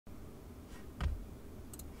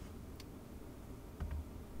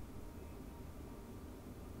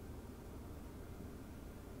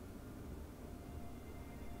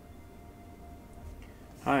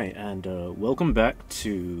Hi, and welcome back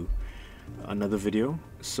to another video.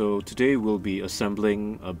 So today we'll be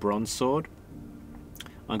assembling a bronze sword.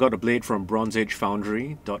 I got a blade from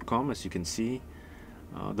bronzeagefoundry.com, as you can see.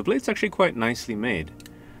 The blade's actually quite nicely made.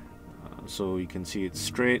 So you can see it's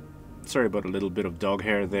straight. Sorry about a little bit of dog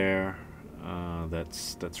hair there.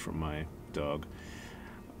 That's from my dog.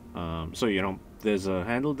 So there's a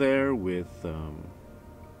handle there with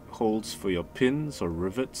holes for your pins or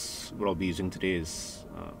rivets. What I'll be using today is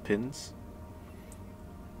pins.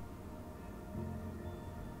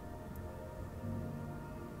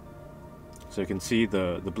 So you can see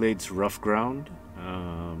the blade's rough ground.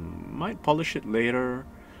 Might polish it later,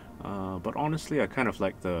 but honestly I kind of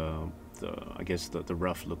like the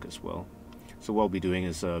rough look as well. So what I'll be doing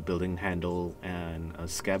is building handle and a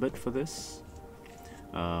scabbard for this.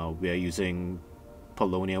 We are using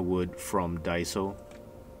Paulownia wood from Daiso.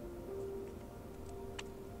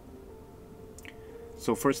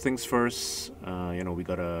 So first things first, we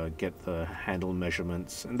gotta get the handle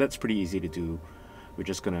measurements, and that's pretty easy to do. We're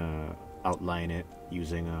just gonna outline it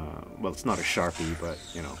using well, it's not a Sharpie, but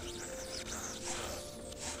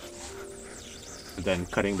and then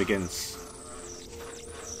cutting begins.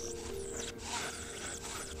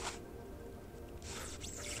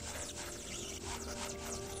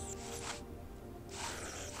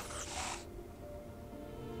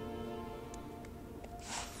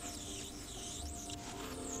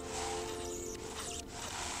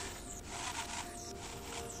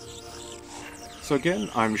 So again,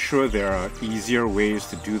 I'm sure there are easier ways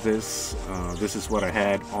to do this. This is what I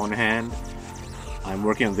had on hand. I'm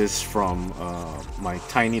working on this from my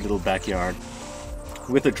tiny little backyard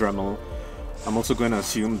with a Dremel. I'm also going to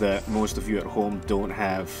assume that most of you at home don't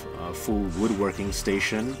have a full woodworking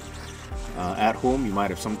station. At home, you might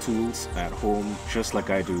have some tools at home, just like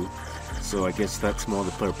I do. So I guess that's more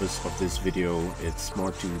the purpose of this video. It's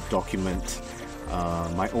more to document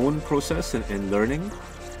my own process in learning.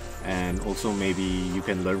 And also maybe you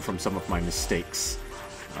can learn from some of my mistakes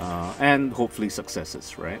and hopefully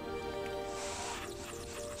successes, right?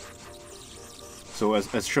 So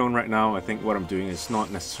as shown right now, I think what I'm doing is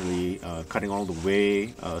not necessarily cutting all the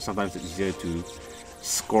way. Sometimes it's easier to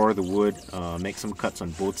score the wood, make some cuts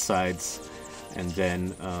on both sides, and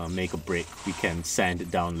then make a break. We can sand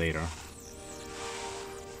it down later.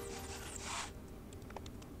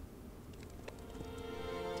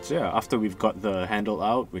 So yeah, after we've got the handle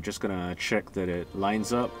out, we're just gonna check that it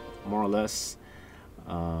lines up more or less.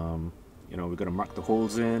 We're gonna mark the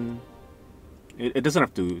holes in. It doesn't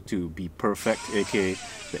have to be perfect, aka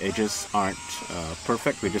the edges aren't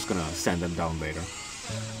perfect. We're just gonna sand them down later.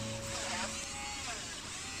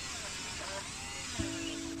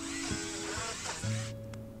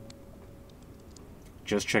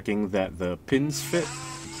 Just checking that the pins fit.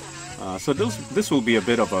 So this will be a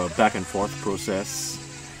bit of a back and forth process.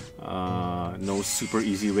 No super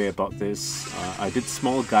easy way about this. I did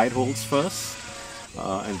small guide holes first,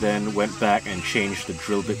 and then went back and changed the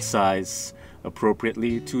drill bit size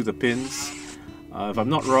appropriately to the pins. If I'm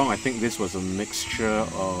not wrong, I think this was a mixture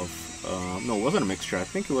of... no, it wasn't a mixture. I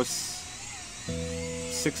think it was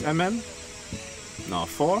 6 mm? No,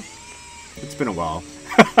 4? It's been a while.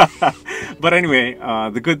 But anyway,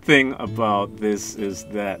 the good thing about this is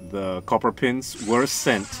that the copper pins were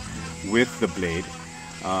sent with the blade.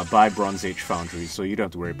 By Bronze Age Foundry, so you don't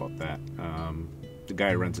have to worry about that. The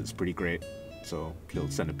guy who runs it's pretty great, so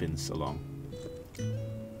he'll send the pins along.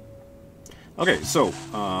 Okay, so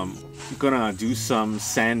I'm gonna do some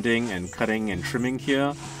sanding and cutting and trimming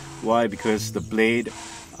here. Why? Because the blade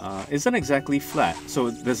isn't exactly flat,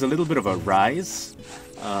 so there's a little bit of a rise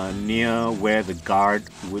near where the guard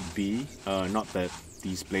would be. Not that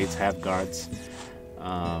these blades have guards,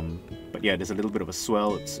 but yeah, there's a little bit of a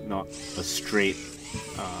swell. It's not a straight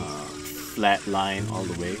flat line all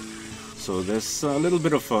the way, so there's a little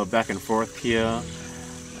bit of back and forth here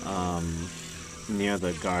near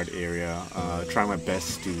the guard area. Trying my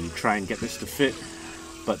best to try and get this to fit,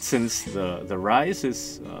 but since the rise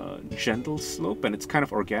is gentle slope and it's kind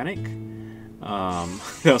of organic,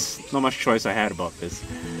 there's not much choice I had about this,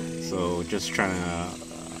 so just trying to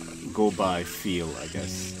go by feel, I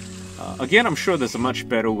guess. Again, I'm sure there's a much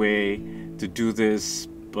better way to do this,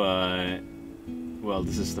 but well,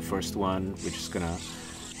 this is the first one. We're just gonna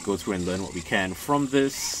go through and learn what we can from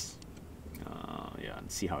this. Yeah,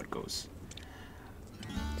 and see how it goes.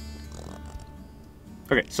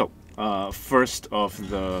 Okay, so first of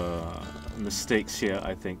the mistakes here,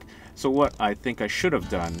 I think. So what I think I should have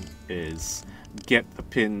done is get the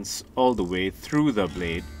pins all the way through the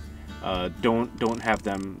blade. Don't have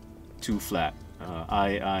them too flat.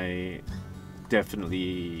 I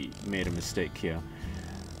definitely made a mistake here.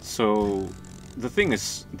 So the thing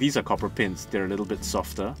is, these are copper pins. They're a little bit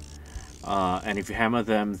softer, and if you hammer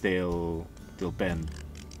them, they'll bend.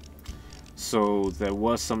 So there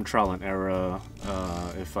was some trial and error.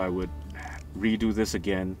 If I would redo this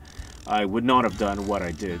again, I would not have done what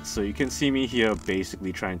I did. So you can see me here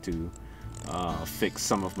basically trying to fix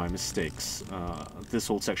some of my mistakes. This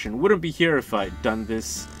whole section wouldn't be here if I'd done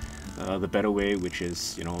this the better way, which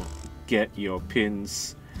is, you know, get your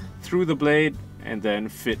pins through the blade and then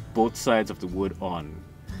fit both sides of the wood on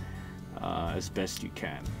as best you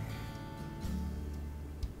can.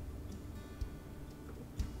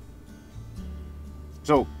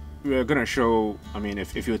 So we're gonna show, I mean,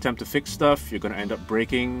 if you attempt to fix stuff, you're gonna end up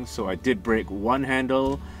breaking. So I did break one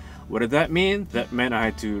handle. What did that mean? That meant I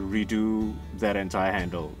had to redo that entire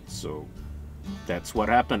handle. So that's what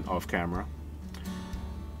happened off camera.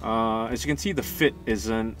 As you can see, the fit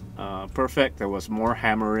isn't perfect. There was more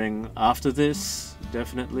hammering after this,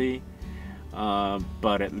 definitely.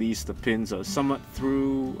 But at least the pins are somewhat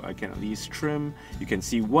through. I can at least trim. You can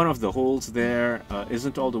see one of the holes there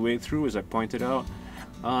isn't all the way through, as I pointed out.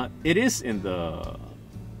 It is in the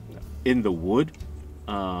wood,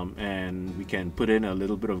 and we can put in a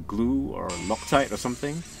little bit of glue or Loctite or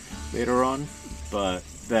something later on, but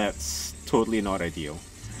that's totally not ideal.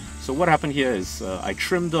 So what happened here is I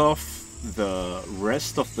trimmed off the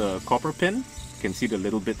rest of the copper pin. You can see the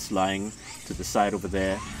little bits lying to the side over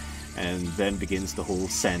there, and then begins the whole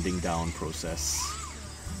sanding down process.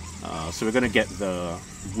 So we're going to get the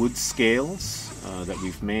wood scales that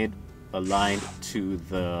we've made aligned to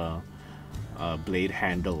the blade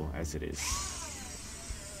handle as it is.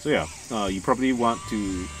 So yeah, you probably want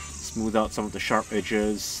to smooth out some of the sharp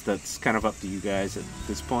edges. That's kind of up to you guys at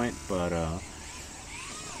this point, but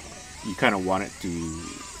you kind of want it to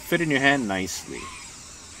fit in your hand nicely.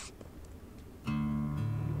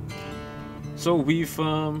 So we've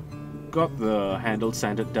got the handle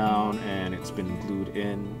sanded down and it's been glued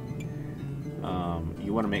in.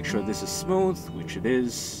 You want to make sure this is smooth, which it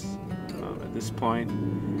is at this point.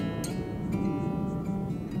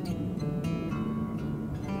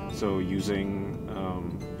 So using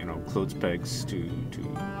you know, clothes pegs to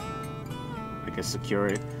I guess secure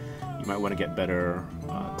it. You might want to get better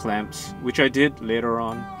clamps, which I did later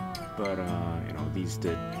on, but you know, these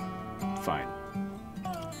did fine.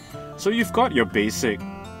 So you've got your basic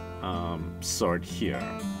sword here.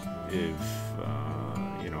 If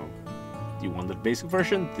you know, you want the basic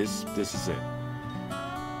version, this is it.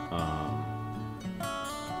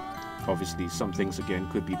 Obviously some things again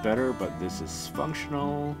could be better, but this is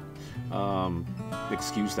functional.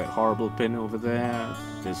 Excuse that horrible pin over there.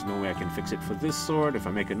 There's no way I can fix it for this sword. If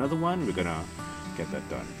I make another one, we're gonna get that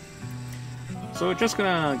done. So we're just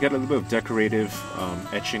gonna get a little bit of decorative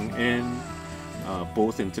etching in,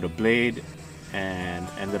 both into the blade, and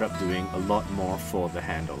ended up doing a lot more for the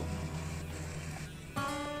handle.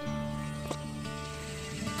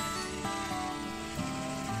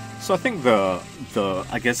 So I think the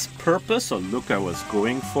I guess purpose or look I was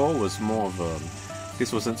going for was more of a,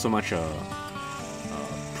 this wasn't so much a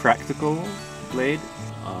practical blade.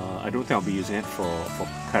 I don't think I'll be using it for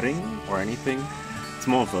cutting or anything. It's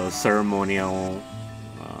more of a ceremonial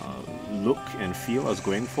look and feel I was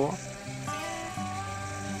going for.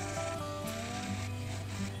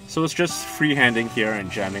 So it's just freehanding here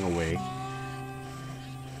and jamming away.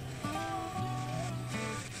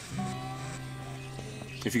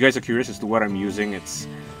 If you guys are curious as to what I'm using, it's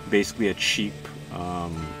basically a cheap,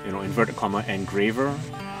 you know, inverted comma engraver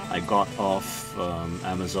I got off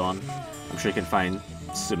Amazon. I'm sure you can find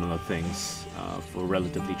similar things for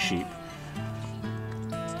relatively cheap.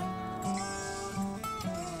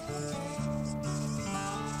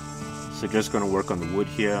 So just gonna work on the wood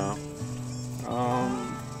here.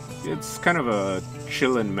 It's kind of a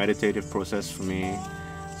chill and meditative process for me.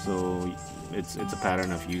 So it's a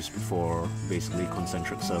pattern I've used before, basically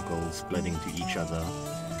concentric circles blending to each other.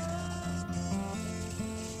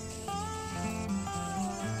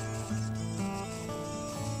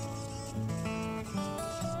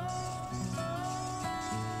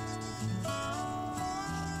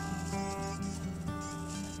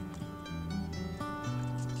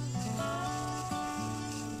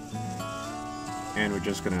 And we're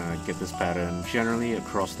just gonna get this pattern generally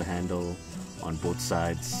across the handle on both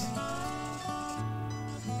sides.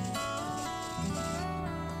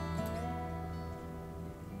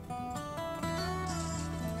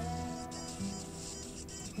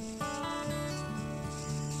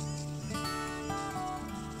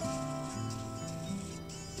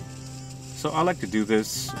 So I like to do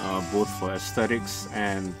this both for aesthetics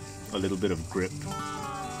and a little bit of grip.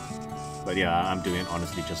 But yeah, I'm doing it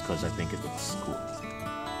honestly just because I think it looks cool.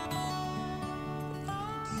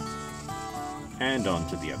 and on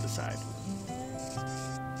to the other side.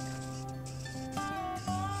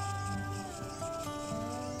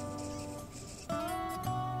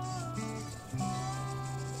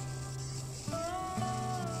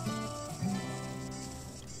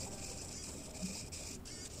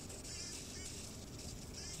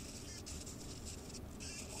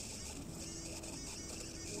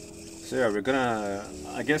 So yeah, we're gonna,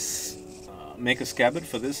 I guess, make a scabbard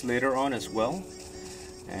for this later on as well.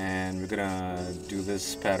 And we're gonna do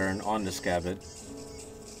this pattern on the scabbard.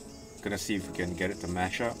 Gonna see if we can get it to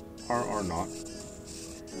match up or not.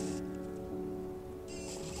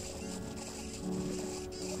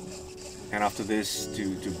 And after this,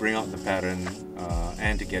 to bring out the pattern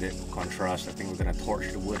and to get it contrast, I think we're gonna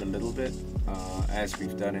torch the wood a little bit, as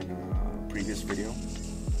we've done in a previous video.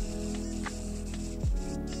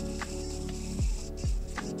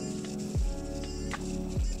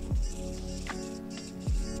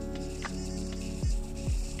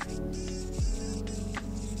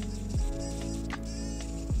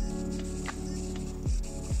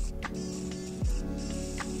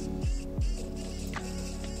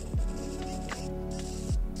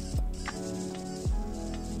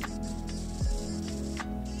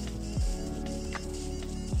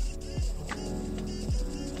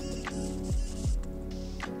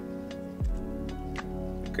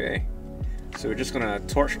 Okay, so we're just gonna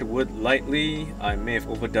torch the wood lightly. I may have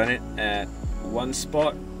overdone it at one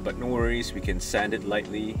spot, but no worries, we can sand it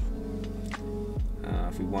lightly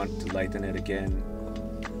if we want to lighten it again.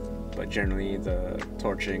 But generally the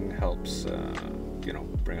torching helps, you know,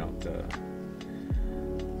 bring out the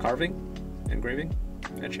carving, engraving,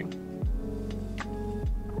 etching.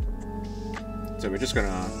 So we're just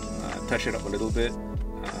gonna touch it up a little bit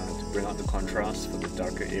to bring out the contrast for the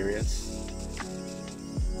darker areas.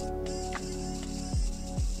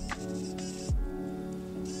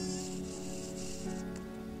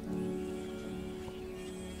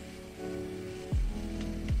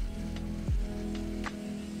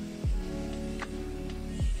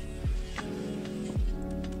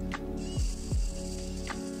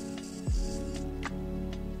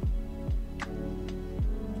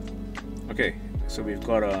 Okay, so we've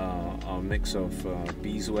got a mix of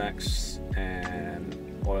beeswax and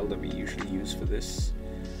oil that we usually use for this.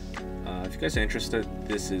 If you guys are interested,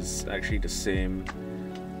 this is actually the same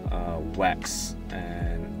wax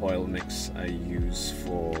and oil mix I use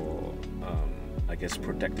for, I guess,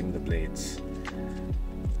 protecting the blades.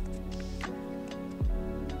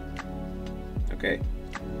 Okay,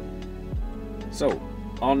 so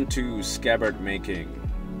on to scabbard making.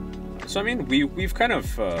 So I mean, we've kind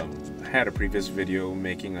of had a previous video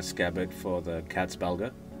making a scabbard for the cat's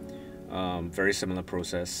belga. Very similar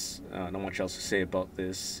process. Not much else to say about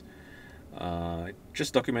this.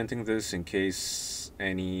 Just documenting this in case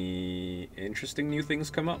any interesting new things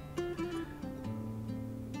come up.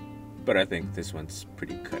 But I think this one's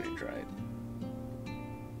pretty cut and dried.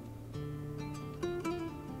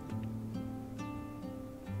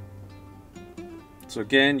 So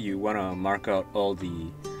again, you want to mark out all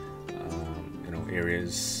the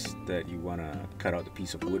areas that you want to cut out the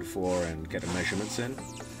piece of wood for and get the measurements in.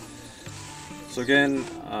 So again,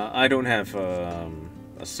 I don't have a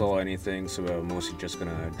saw or anything, so we're mostly just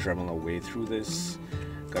gonna Dremel our way through this.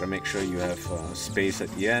 Gotta make sure you have space at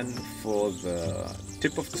the end for the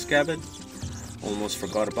tip of the scabbard. Almost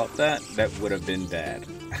forgot about that. That would have been bad.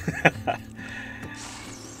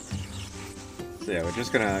 So yeah, we're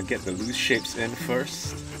just gonna get the loose shapes in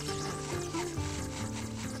first.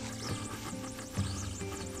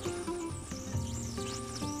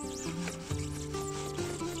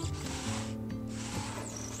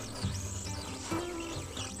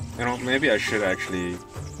 You know, maybe I should actually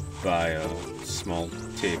buy a small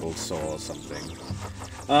table saw or something.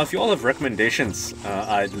 If you all have recommendations,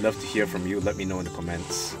 I'd love to hear from you. Let me know in the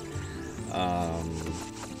comments.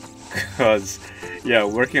 Because, yeah,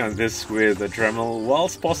 working on this with a Dremel,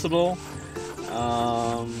 whilst possible,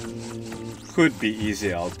 could be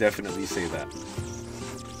easier. I'll definitely say that.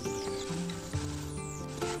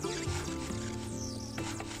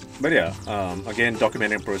 But yeah, again,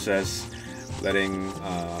 documenting process. Letting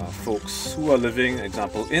folks who are living,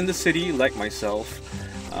 example, in the city, like myself,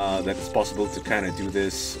 that it's possible to kind of do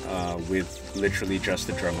this with literally just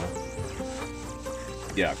a Dremel.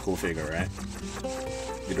 Yeah, cool figure, right?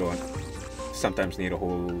 You don't sometimes need a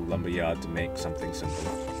whole lumberyard to make something simple.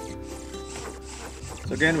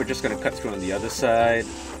 So again, we're just going to cut through on the other side,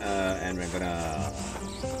 and we're going to,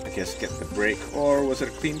 I guess, get the break, or was it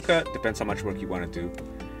a clean cut? Depends how much work you want to do.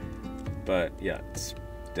 But yeah, it's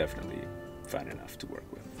definitely fine enough to work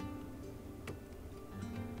with.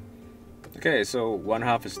 Okay, so one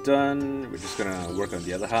half is done. We're just gonna work on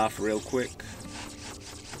the other half real quick.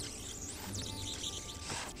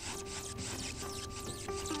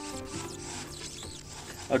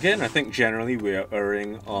 Again, I think generally we are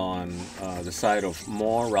erring on the side of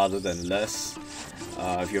more rather than less.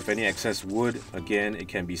 If you have any excess wood, again, it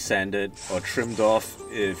can be sanded or trimmed off.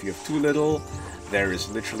 If you have too little, there is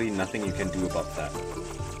literally nothing you can do about that.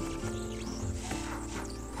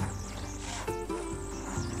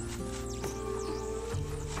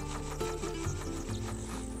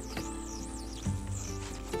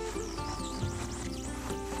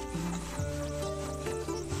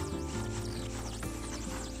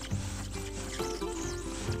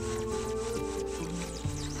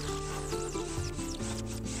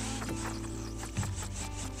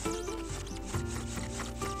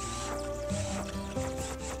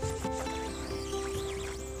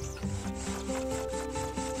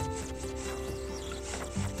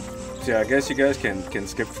 So yeah, I guess you guys can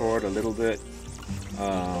skip forward a little bit.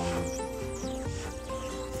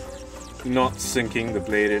 Not sinking the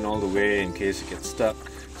blade in all the way in case it gets stuck,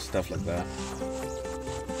 stuff like that.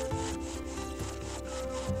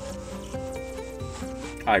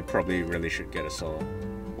 I probably really should get a saw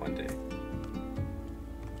one day.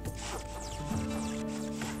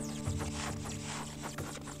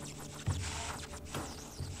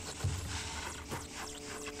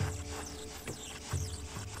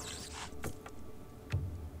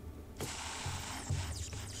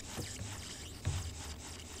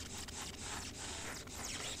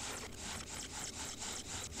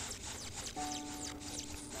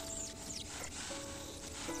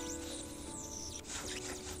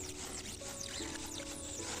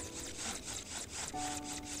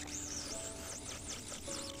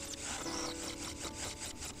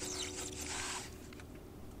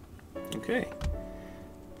 Okay.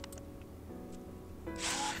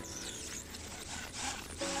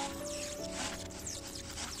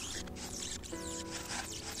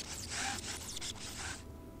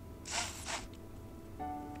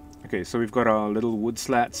 Okay, so we've got our little wood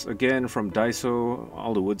slats again from Daiso.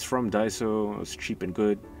 All the wood's from Daiso. It's cheap and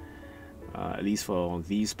good, at least for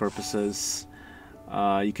these purposes.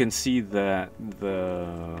 You can see that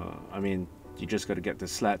you just got to get the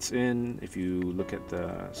slats in. If you look at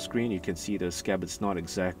the screen, you can see the scabbard's not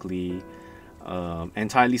exactly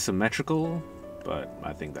entirely symmetrical, but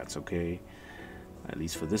I think that's okay, at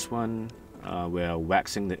least for this one. We're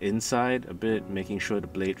waxing the inside a bit, making sure the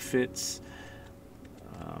blade fits.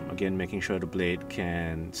 Again, making sure the blade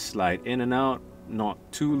can slide in and out, not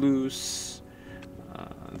too loose.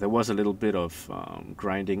 There was a little bit of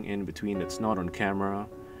grinding in between that's not on camera,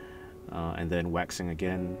 and then waxing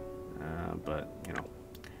again. But you know,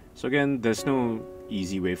 so again, there's no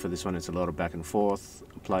easy way for this one. It's a lot of back and forth.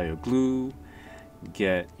 Apply your glue,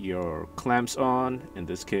 get your clamps on, in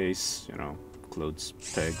this case, you know, clothes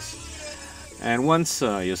pegs, and once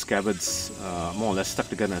your scabbards more or less stuck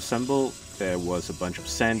together and assembled, there was a bunch of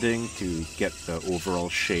sanding to get the overall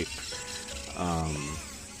shape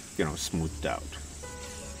you know, smoothed out.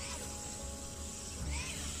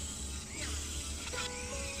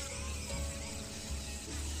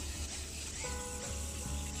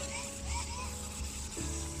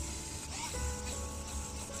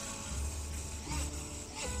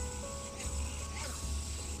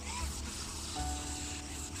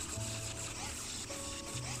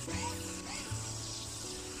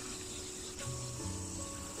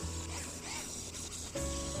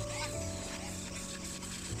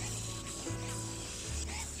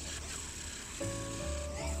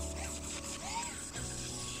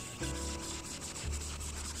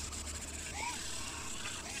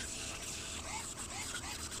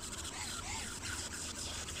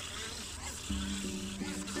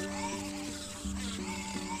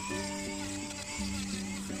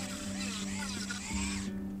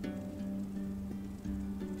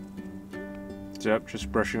 Yep,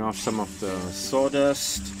 just brushing off some of the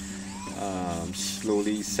sawdust,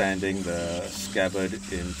 slowly sanding the scabbard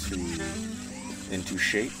into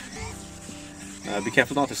shape. Be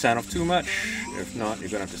careful not to sand off too much, if not you're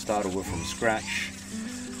gonna have to start over from scratch.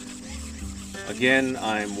 Again,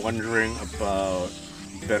 I'm wondering about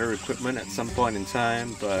better equipment at some point in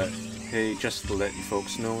time, but hey, just to let you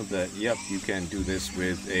folks know that yep, you can do this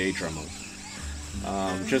with a Dremel.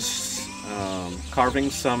 Just carving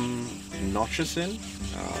some notches in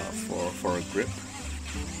for a grip.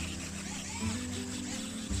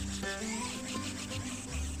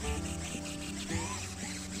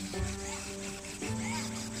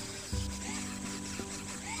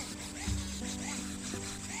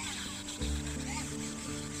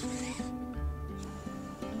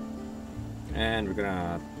 And we're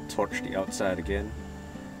gonna torch the outside again.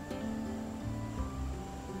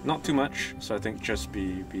 Not too much, so I think just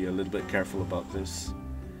be a little bit careful about this.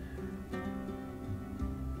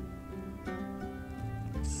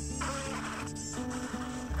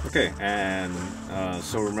 Okay, and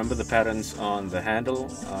so remember the patterns on the handle.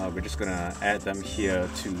 We're just gonna add them here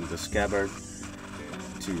to the scabbard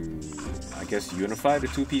to, I guess, unify the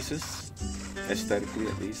two pieces, aesthetically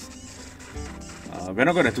at least. We're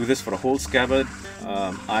not gonna do this for the whole scabbard.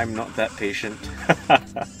 I'm not that patient.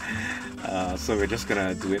 So we're just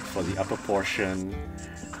gonna do it for the upper portion,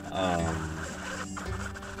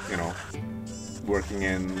 you know, working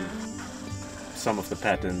in some of the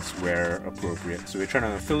patterns where appropriate. So we're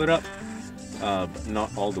trying to fill it up, but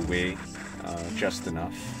not all the way, just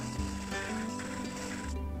enough.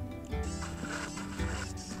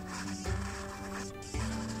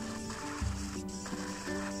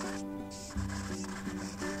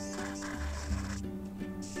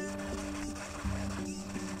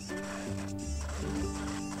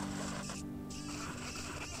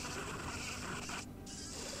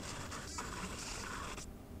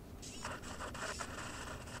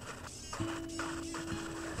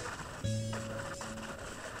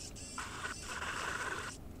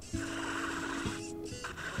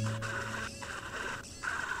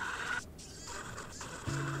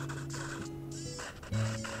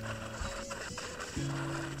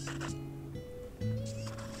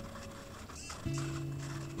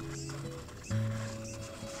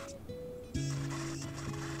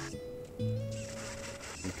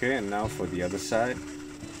 Okay, and now for the other side.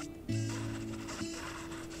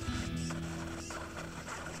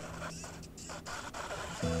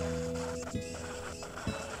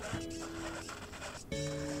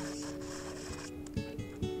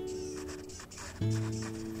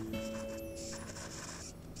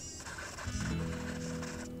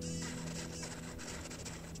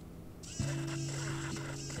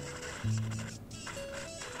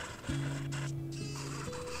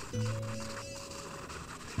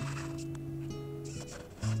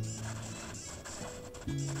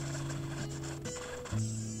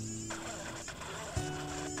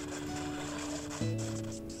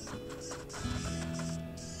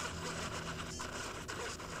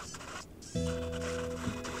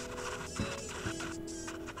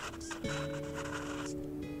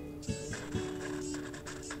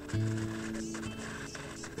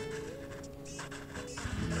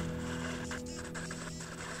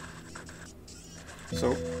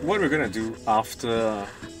 So what we're gonna do after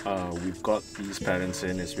we've got these patterns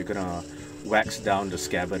in is we're gonna wax down the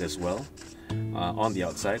scabbard as well on the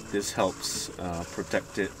outside. This helps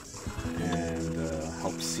protect it and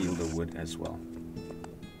helps seal the wood as well.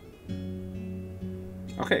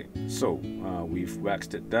 Okay, so we've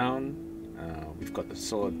waxed it down, we've got the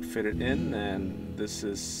sword fitted in, and this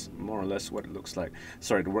is more or less what it looks like.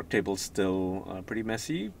 Sorry, the work table's still pretty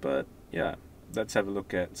messy, but yeah, let's have a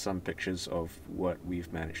look at some pictures of what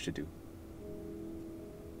we've managed to do.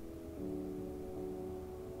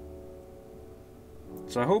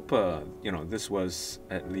 So I hope you know, this was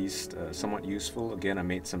at least somewhat useful. Again, I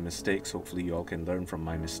made some mistakes. Hopefully you all can learn from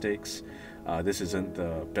my mistakes. This isn't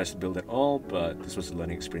the best build at all, but this was a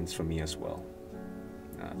learning experience for me as well.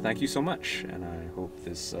 Thank you so much, and I hope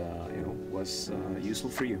this you know, was useful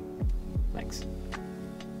for you. Thanks.